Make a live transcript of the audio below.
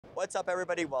What's up,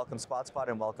 everybody? Welcome Squad Squad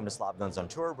and welcome to Slav Guns on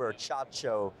Tour. We're at SHOT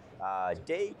Show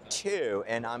Day 2,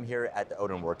 and I'm here at the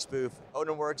Odinworks booth.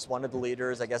 Odinworks, one of the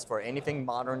leaders, I guess, for anything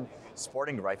modern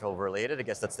sporting rifle related. I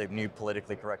guess that's the new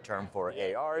politically correct term for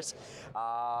ARs.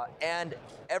 And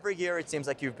every year it seems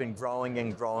like you've been growing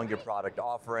and growing your product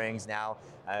offerings. Now,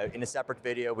 in a separate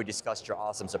video, we discussed your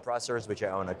awesome suppressors, which I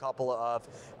own a couple of.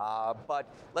 But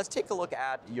let's take a look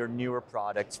at your newer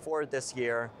products for this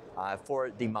year. For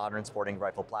the modern sporting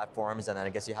rifle platforms, and then I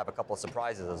guess you have a couple of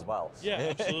surprises as well.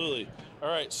 Yeah, absolutely. All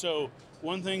right, so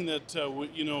one thing that,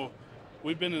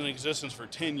 we've been in existence for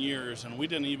 10 years, and we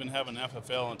didn't even have an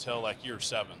FFL until like year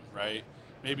 7, right?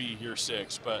 Maybe year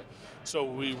 6, but so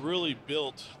we really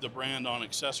built the brand on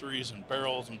accessories and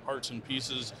barrels and parts and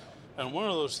pieces, and one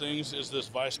of those things is this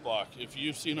vise block. If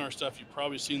you've seen our stuff, you've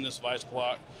probably seen this vise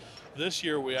block. This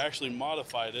year we actually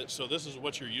modified it, so this is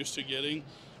what you're used to getting.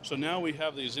 So now we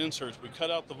have these inserts. We cut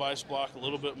out the vise block a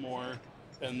little bit more,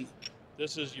 and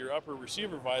this is your upper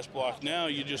receiver vise block. Now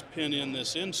you just pin in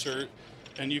this insert,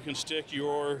 and you can stick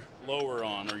your lower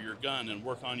on or your gun and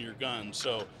work on your gun.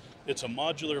 So it's a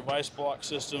modular vise block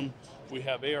system. We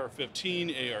have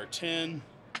AR-15, AR-10,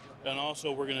 and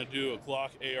also we're going to do a Glock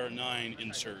AR-9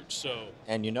 insert. So,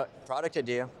 and you know, product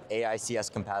idea,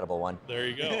 AICS compatible one. There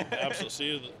you go. Absolutely.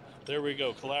 See, there we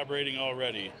go. Collaborating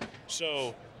already.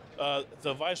 So.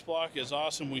 The vise block is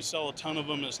awesome. We sell a ton of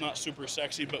them. It's not super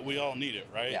sexy, but we all need it,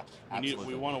 right? Yeah,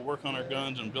 absolutely. We want to work on our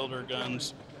guns and build our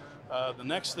guns. The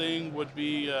next thing would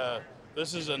be,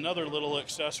 this is another little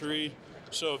accessory.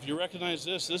 So if you recognize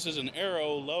this is an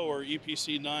Arrow lower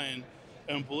EPC9.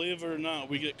 And believe it or not,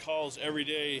 we get calls every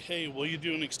day, hey, will you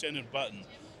do an extended button?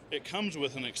 It comes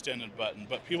with an extended button,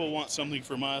 but people want something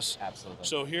from us. Absolutely.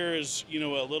 So here is, a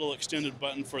little extended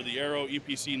button for the Arrow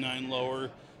EPC9 lower.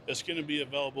 It's going to be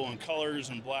available in colors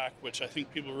and black, which I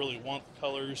think people really want the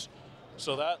colors.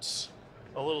 So that's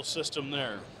a little system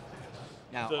there.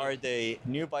 Now, are the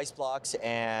new vise blocks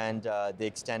and the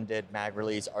extended mag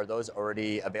release, are those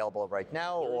already available right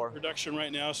now? They're or in production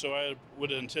right now, so I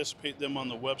would anticipate them on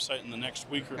the website in the next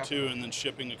week or two, and then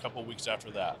shipping a couple weeks after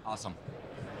that. Awesome.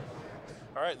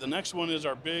 All right, the next one is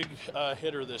our big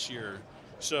hitter this year.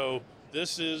 So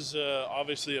this is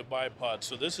obviously a bipod.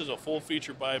 So this is a full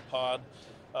feature bipod.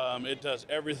 It does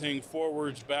everything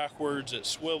forwards, backwards, it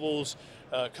swivels,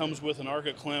 comes with an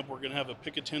ARCA clamp. We're going to have a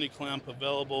Picatinny clamp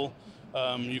available.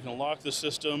 You can lock the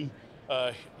system.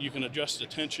 You can adjust the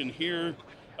tension here.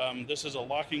 This is a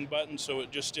locking button, so it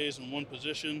just stays in one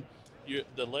position.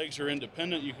 The legs are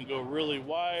independent. You can go really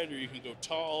wide, or you can go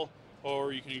tall,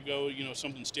 or you can go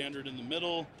something standard in the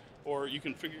middle, or you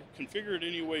can configure it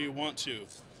any way you want to.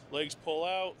 Legs pull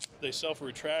out, they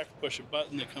self-retract, push a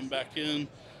button, they come back in.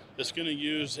 It's going to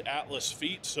use Atlas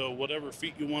feet, so whatever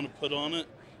feet you want to put on it,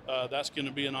 that's going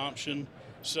to be an option.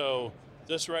 So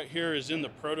this right here is in the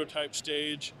prototype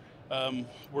stage.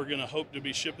 We're going to hope to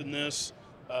be shipping this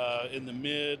in the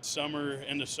mid-summer,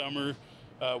 end of summer.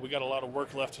 We got a lot of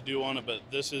work left to do on it, but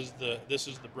this is the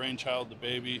brainchild, the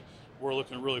baby. We're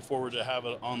looking really forward to have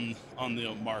it on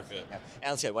the market. Yeah. And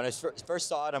let's say, when I first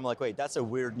saw it, I'm like, wait, that's a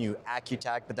weird new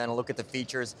AccuTac, but then I look at the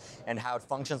features and how it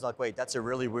functions, like, wait, that's a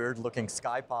really weird looking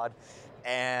SkyPod.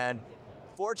 And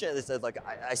fortunately,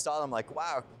 I saw them like,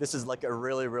 wow, this is like a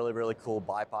really, really, really cool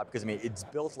bipod, because I mean, it's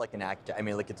built like an AccuTac. I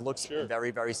mean, like, it looks very,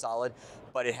 very solid,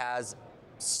 but it has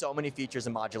so many features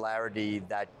and modularity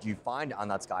that you find on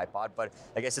that SkyPod, but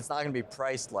I guess it's not going to be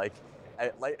priced like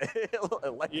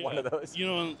one of those.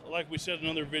 Like we said in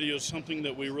other videos, something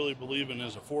that we really believe in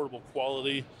is affordable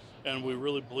quality, and we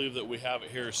really believe that we have it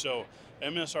here. So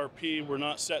MSRP, we're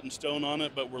not set in stone on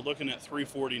it, but we're looking at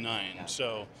 $349. Yeah.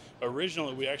 So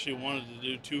originally we actually wanted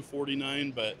to do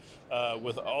 $249, but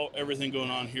with everything going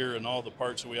on here and all the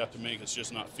parts that we have to make, it's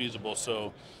just not feasible.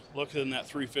 So looking in that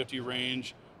 $350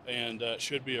 range. And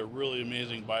should be a really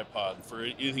amazing bipod for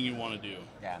anything you want to do.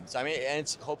 Yeah, so I mean,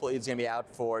 and hopefully it's going to be out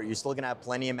for, you're still going to have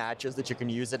plenty of matches that you can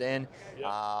use it in,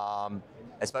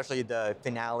 especially the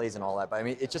finales and all that. But I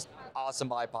mean, it's just awesome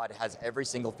bipod. It has every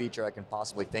single feature I can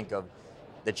possibly think of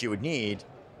that you would need.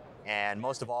 And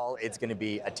most of all, it's going to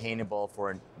be attainable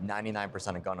for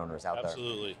 99% of gun owners out there.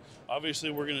 Absolutely.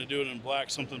 Obviously, we're going to do it in black.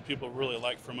 Something people really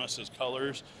like from us is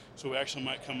colors. So we actually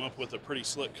might come up with a pretty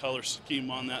slick color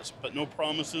scheme on that, but no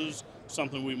promises.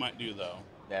 Something we might do, though.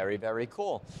 Very, very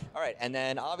cool. All right, and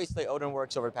then obviously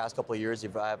Odinworks over the past couple of years,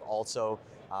 you've also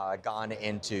gone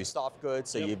into soft goods,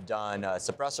 so you've done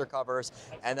suppressor covers,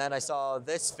 and then I saw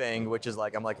this thing, which is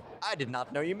like, I'm like, I did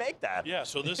not know you make that. Yeah,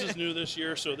 so this is new this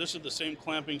year. So this is the same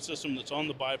clamping system that's on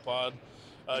the bipod.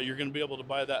 You're going to be able to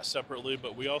buy that separately,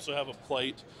 but we also have a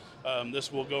plate.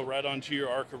 This will go right onto your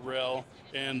ARCA rail,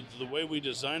 and the way we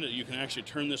design it, you can actually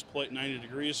turn this plate 90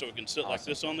 degrees so it can sit like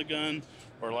this on the gun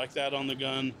or like that on the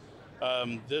gun.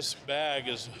 This bag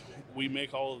we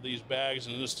make all of these bags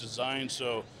in this design,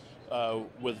 so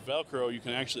with Velcro, you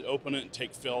can actually open it and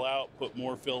take fill out, put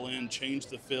more fill in, change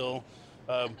the fill.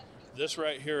 This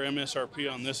right here,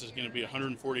 MSRP on this is going to be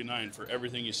 $149 for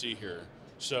everything you see here.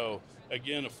 So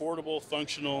again, affordable,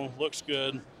 functional, looks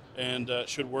good, and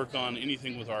should work on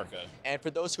anything with ARCA. And for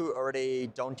those who already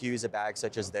don't use a bag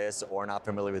such as this or not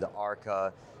familiar with the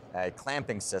ARCA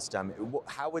clamping system,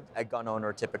 how would a gun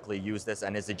owner typically use this?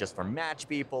 And is it just for match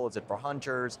people? Is it for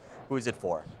hunters? Who is it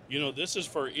for? You know, this is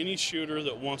for any shooter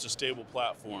that wants a stable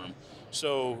platform.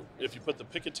 So if you put the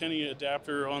Picatinny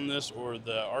adapter on this or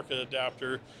the ARCA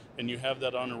adapter and you have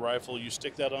that on a rifle, you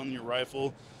stick that on your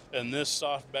rifle, and this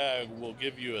soft bag will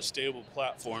give you a stable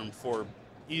platform for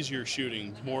easier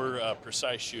shooting, more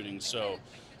precise shooting. So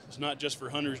it's not just for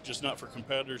hunters, just not for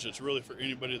competitors. It's really for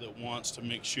anybody that wants to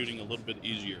make shooting a little bit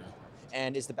easier.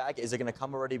 And is it going to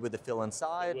come already with the fill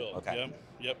inside? It will. Okay.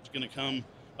 Yep. It's going to come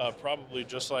probably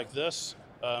just like this,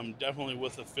 definitely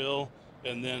with a fill,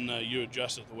 and then you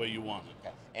adjust it the way you want it.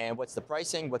 Okay. And what's the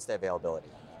pricing? What's the availability?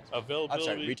 Availability. I'm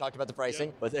sorry, we talked about the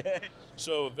pricing. Yeah.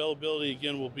 So availability,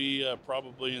 again, will be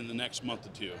probably in the next month or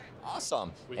two.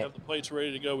 Awesome. We have the plates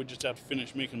ready to go. We just have to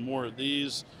finish making more of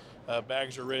these.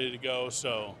 Bags are ready to go,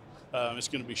 so it's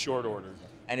going to be short order.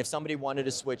 And if somebody wanted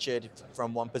to switch it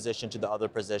from one position to the other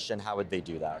position, how would they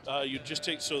do that? You just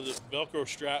take, so the Velcro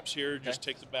straps here, just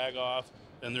take the bag off,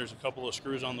 and there's a couple of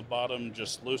screws on the bottom.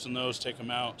 Just loosen those, take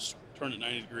them out, turn it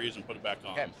 90 degrees, and put it back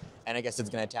on. Okay. And I guess it's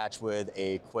going to attach with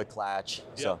a quick latch.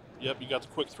 Yep, you got the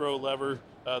quick throw lever.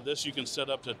 This you can set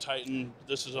up to tighten.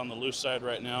 This is on the loose side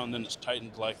right now, and then it's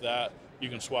tightened like that. You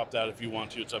can swap that if you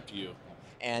want to. It's up to you.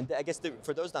 And I guess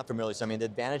for those not familiar, so I mean, the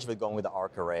advantage of it going with the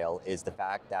ARCA rail is the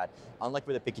fact that, unlike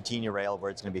with a Picatinny rail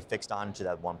where it's going to be fixed onto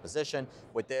that one position,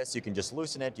 with this you can just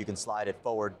loosen it, you can slide it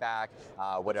forward, back,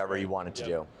 whatever you want it to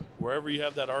do. Wherever you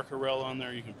have that ARCA rail on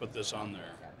there, you can put this on there.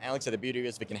 And like I said, the beauty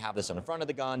is we can have this on the front of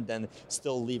the gun, then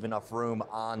still leave enough room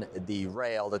on the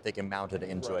rail that they can mount it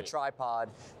into a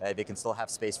tripod. They can still have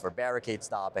space for barricade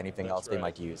stop, anything else they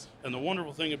might use. And the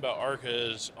wonderful thing about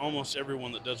ARCA is almost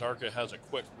everyone that does ARCA has a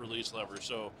quick release lever.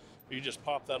 So you just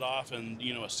pop that off, and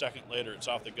a second later it's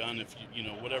off the gun. If you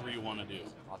whatever you want to do.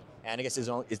 And I guess is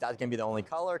that going to be the only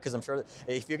color? Because I'm sure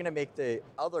if you're going to make the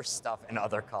other stuff in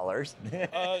other colors.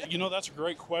 That's a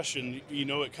great question.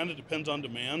 It kind of depends on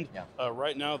demand. Yeah.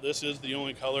 Right now, this is the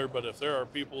only color, but if there are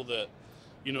people that,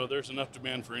 there's enough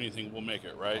demand for anything, we'll make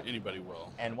it, right? Anybody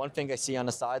will. And one thing I see on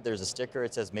the side, there's a sticker.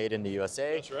 It says "Made in the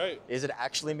USA." That's right. Is it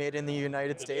actually made in the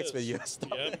United States with U.S.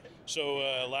 stuff? Yeah. So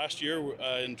last year,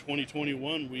 in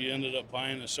 2021, we ended up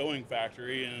buying a sewing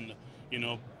factory, and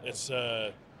it's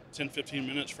 10-15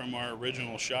 minutes from our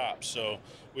original shop. So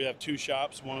we have two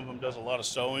shops. One of them does a lot of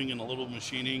sewing and a little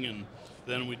machining, and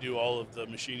then we do all of the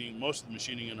machining, most of the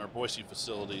machining in our Boise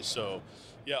facility. So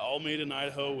yeah, all made in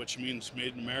Idaho, which means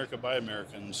made in America by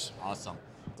Americans. Awesome.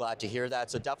 Glad to hear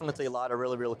that. So definitely a lot of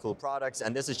really, really cool products.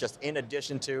 And this is just in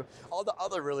addition to all the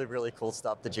other really, really cool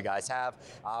stuff that you guys have.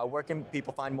 Where can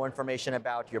people find more information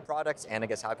about your products, and I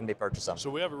guess how can they purchase them? So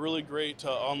we have a really great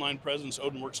online presence,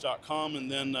 Odinworks.com, and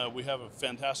then we have a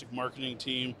fantastic marketing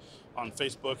team on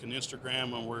Facebook and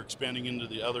Instagram, and we're expanding into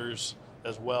the others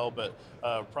as well. But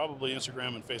probably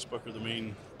Instagram and Facebook are the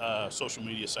main social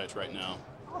media sites right now.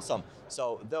 Awesome.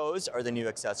 So those are the new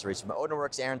accessories from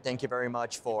Odinworks. Aaron, thank you very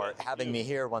much for having me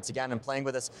here once again and playing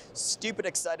with us. Stupid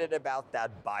excited about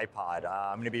that bipod.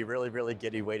 I'm going to be really, really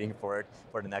giddy waiting for it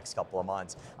for the next couple of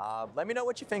months. Let me know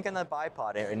what you think on that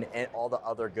bipod and all the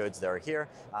other goods that are here.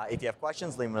 If you have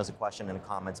questions, leave us a question in the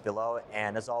comments below.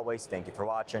 And as always, thank you for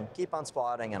watching. Keep on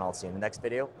squatting, and I'll see you in the next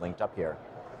video, linked up here.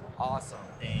 Awesome.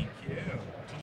 Thank you.